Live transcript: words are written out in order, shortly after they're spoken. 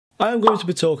I am going to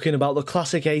be talking about the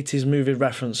classic 80s movie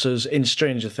references in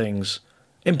Stranger Things,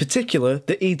 in particular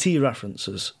the E.T.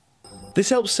 references. This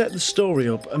helps set the story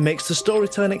up and makes the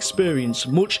storytelling experience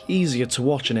much easier to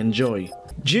watch and enjoy.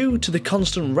 Due to the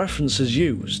constant references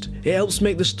used, it helps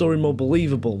make the story more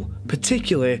believable,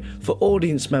 particularly for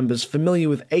audience members familiar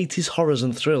with 80s horrors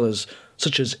and thrillers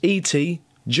such as E.T.,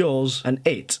 Jaws and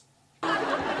It.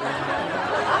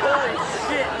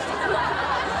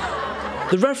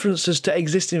 The references to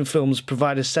existing films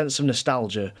provide a sense of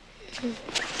nostalgia,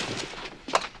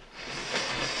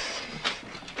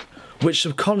 which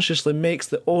subconsciously makes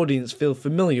the audience feel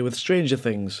familiar with Stranger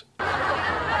Things.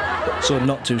 So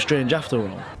not too strange after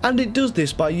all. And it does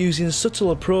this by using subtle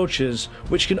approaches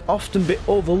which can often be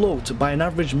overlooked by an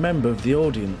average member of the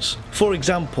audience. For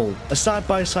example, a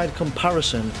side-by-side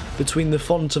comparison between the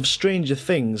font of Stranger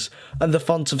Things and the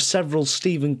font of several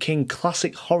Stephen King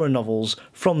classic horror novels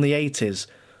from the 80s,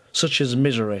 such as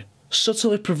Misery,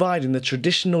 subtly providing the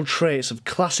traditional traits of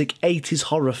classic 80s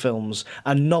horror films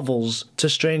and novels to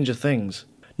Stranger Things.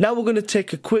 Now we're going to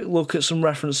take a quick look at some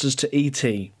references to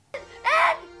E.T.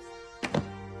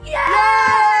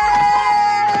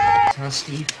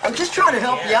 Steve. I'm just trying to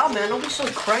help you out, man. Don't be so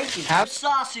cranky. Have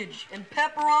sausage and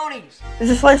pepperonis. There's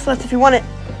a slice left if you want it.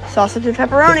 Sausage and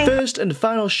pepperoni. The first and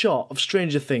final shot of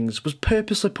Stranger Things was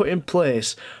purposely put in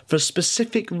place for a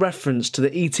specific reference to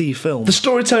the E.T. film. The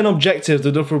storytelling objective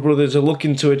the Duffer Brothers are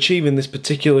looking to achieve in this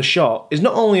particular shot is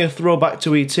not only a throwback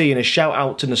to E.T. and a shout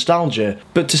out to nostalgia,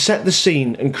 but to set the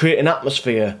scene and create an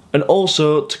atmosphere, and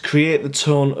also to create the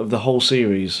tone of the whole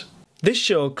series. This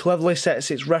show cleverly sets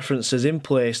its references in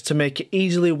place to make it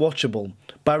easily watchable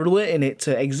by relating it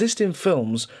to existing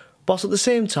films, whilst at the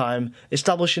same time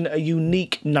establishing a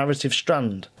unique narrative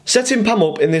strand. Setting Pam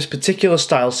up in this particular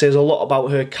style says a lot about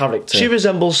her character. She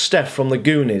resembles Steph from the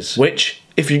Goonies, which,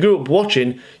 if you grew up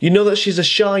watching, you know that she's a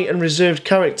shy and reserved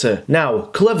character. Now,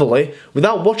 cleverly,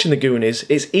 without watching the Goonies,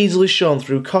 it's easily shown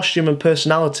through costume and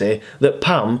personality that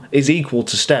Pam is equal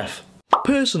to Steph.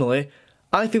 Personally,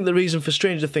 I think the reason for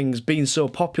Stranger Things being so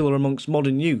popular amongst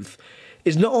modern youth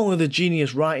is not only the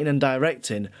genius writing and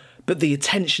directing, but the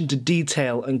attention to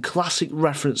detail and classic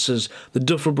references the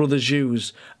Duffer Brothers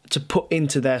use to put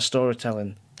into their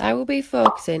storytelling. I will be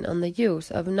focusing on the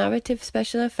use of narrative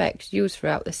special effects used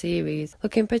throughout the series,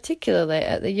 looking particularly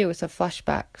at the use of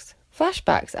flashbacks.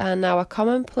 Flashbacks are now a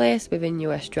commonplace within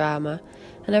US drama,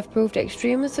 and have proved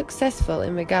extremely successful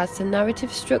in regards to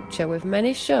narrative structure, with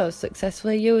many shows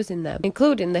successfully using them,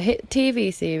 including the hit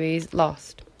TV series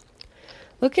Lost.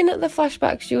 Looking at the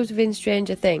flashbacks used within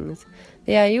Stranger Things,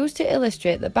 they are used to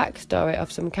illustrate the backstory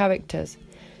of some characters,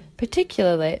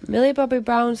 particularly Millie Bobby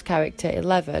Brown's character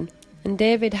Eleven and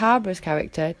David Harbour's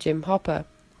character Jim Hopper.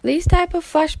 These type of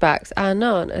flashbacks are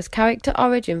known as character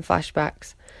origin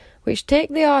flashbacks, which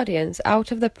take the audience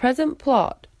out of the present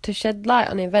plot to shed light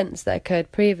on events that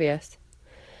occurred previous.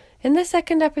 In the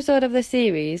second episode of the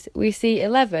series, we see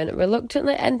Eleven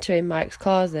reluctantly entering Mike's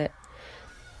closet.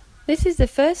 This is the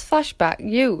first flashback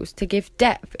used to give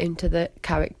depth into the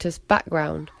character's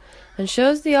background, and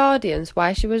shows the audience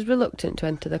why she was reluctant to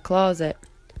enter the closet,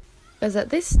 as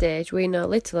at this stage we know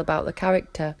little about the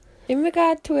character. In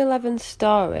regard to Eleven's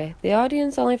story, the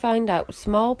audience only find out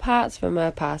small parts from her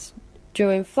past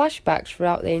during flashbacks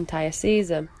throughout the entire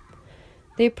season.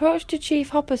 The approach to Chief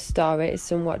Hopper's story is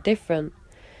somewhat different.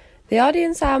 The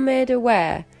audience are made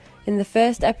aware in the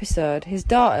first episode his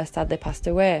daughter sadly passed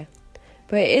away,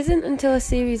 but it isn't until a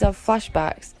series of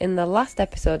flashbacks in the last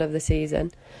episode of the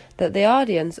season that the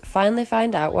audience finally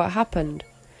find out what happened,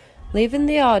 leaving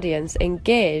the audience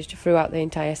engaged throughout the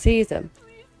entire season.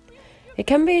 It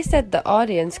can be said that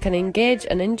audience can engage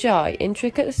and enjoy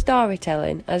intricate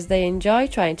storytelling as they enjoy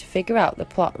trying to figure out the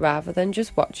plot rather than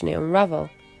just watching it unravel.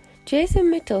 Jason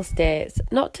Mitchell states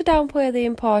not to downplay the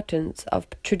importance of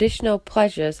traditional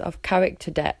pleasures of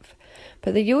character depth,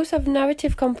 but the use of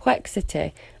narrative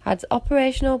complexity adds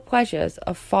operational pleasures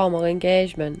of formal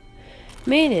engagement,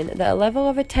 meaning that a level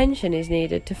of attention is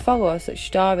needed to follow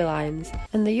such storylines,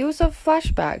 and the use of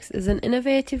flashbacks is an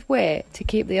innovative way to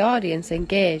keep the audience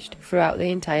engaged throughout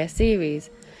the entire series,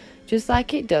 just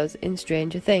like it does in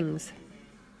Stranger Things.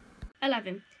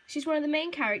 11. She's one of the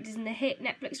main characters in the hit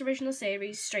Netflix original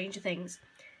series Stranger Things.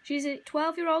 She's a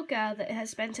 12-year-old girl that has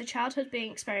spent her childhood being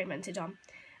experimented on.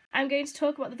 I'm going to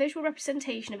talk about the visual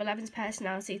representation of Eleven's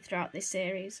personality throughout this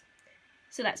series.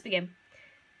 So let's begin.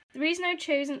 The reason I've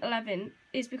chosen Eleven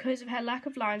is because of her lack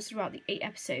of lines throughout the 8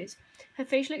 episodes. Her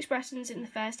facial expressions in the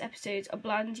first episodes are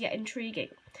bland yet intriguing.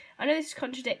 I know this is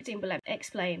contradicting, but let me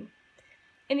explain.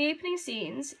 In the opening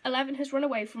scenes, Eleven has run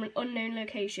away from an unknown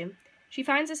location. She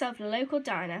finds herself in a local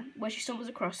diner where she stumbles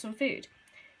across some food.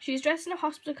 She is dressed in a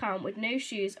hospital gown with no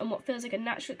shoes and what feels like a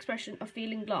natural expression of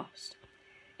feeling lost.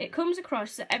 It comes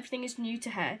across that everything is new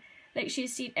to her, like she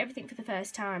has seen everything for the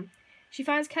first time. She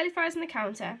finds Kelly fries on the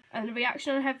counter, and the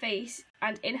reaction on her face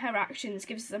and in her actions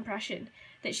gives us the impression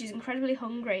that she's incredibly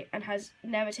hungry and has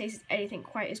never tasted anything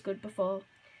quite as good before.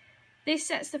 This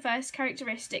sets the first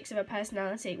characteristics of her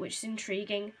personality, which is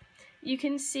intriguing. You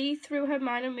can see through her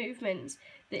minor movements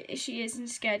that she isn't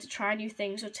scared to try new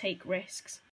things or take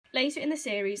risks. Later in the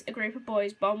series, a group of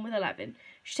boys bond with 11.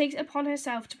 She takes it upon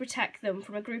herself to protect them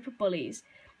from a group of bullies.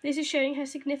 This is showing her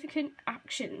significant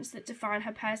actions that define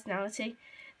her personality.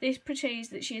 This portrays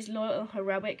that she is loyal and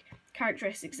heroic,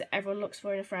 characteristics that everyone looks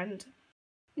for in a friend.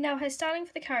 Now, her styling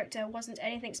for the character wasn't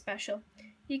anything special.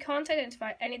 You can't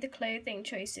identify any of the clothing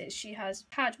choices she has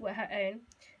had were her own.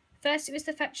 First it was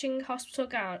the fetching hospital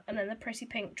gown and then the pretty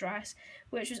pink dress,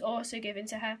 which was also given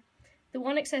to her. The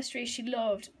one accessory she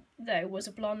loved, though, was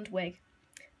a blonde wig.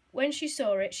 When she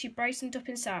saw it, she brightened up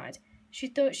inside. She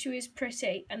thought she was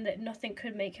pretty and that nothing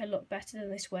could make her look better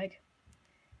than this wig.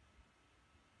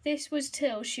 This was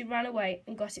till she ran away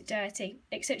and got it dirty,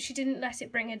 except she didn't let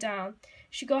it bring her down.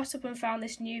 She got up and found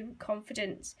this new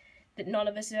confidence that none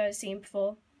of us had ever seen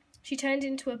before. She turned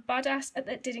into a badass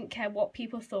that didn't care what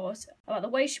people thought about the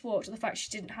way she walked or the fact she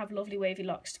didn't have lovely wavy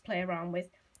locks to play around with.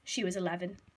 She was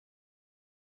 11.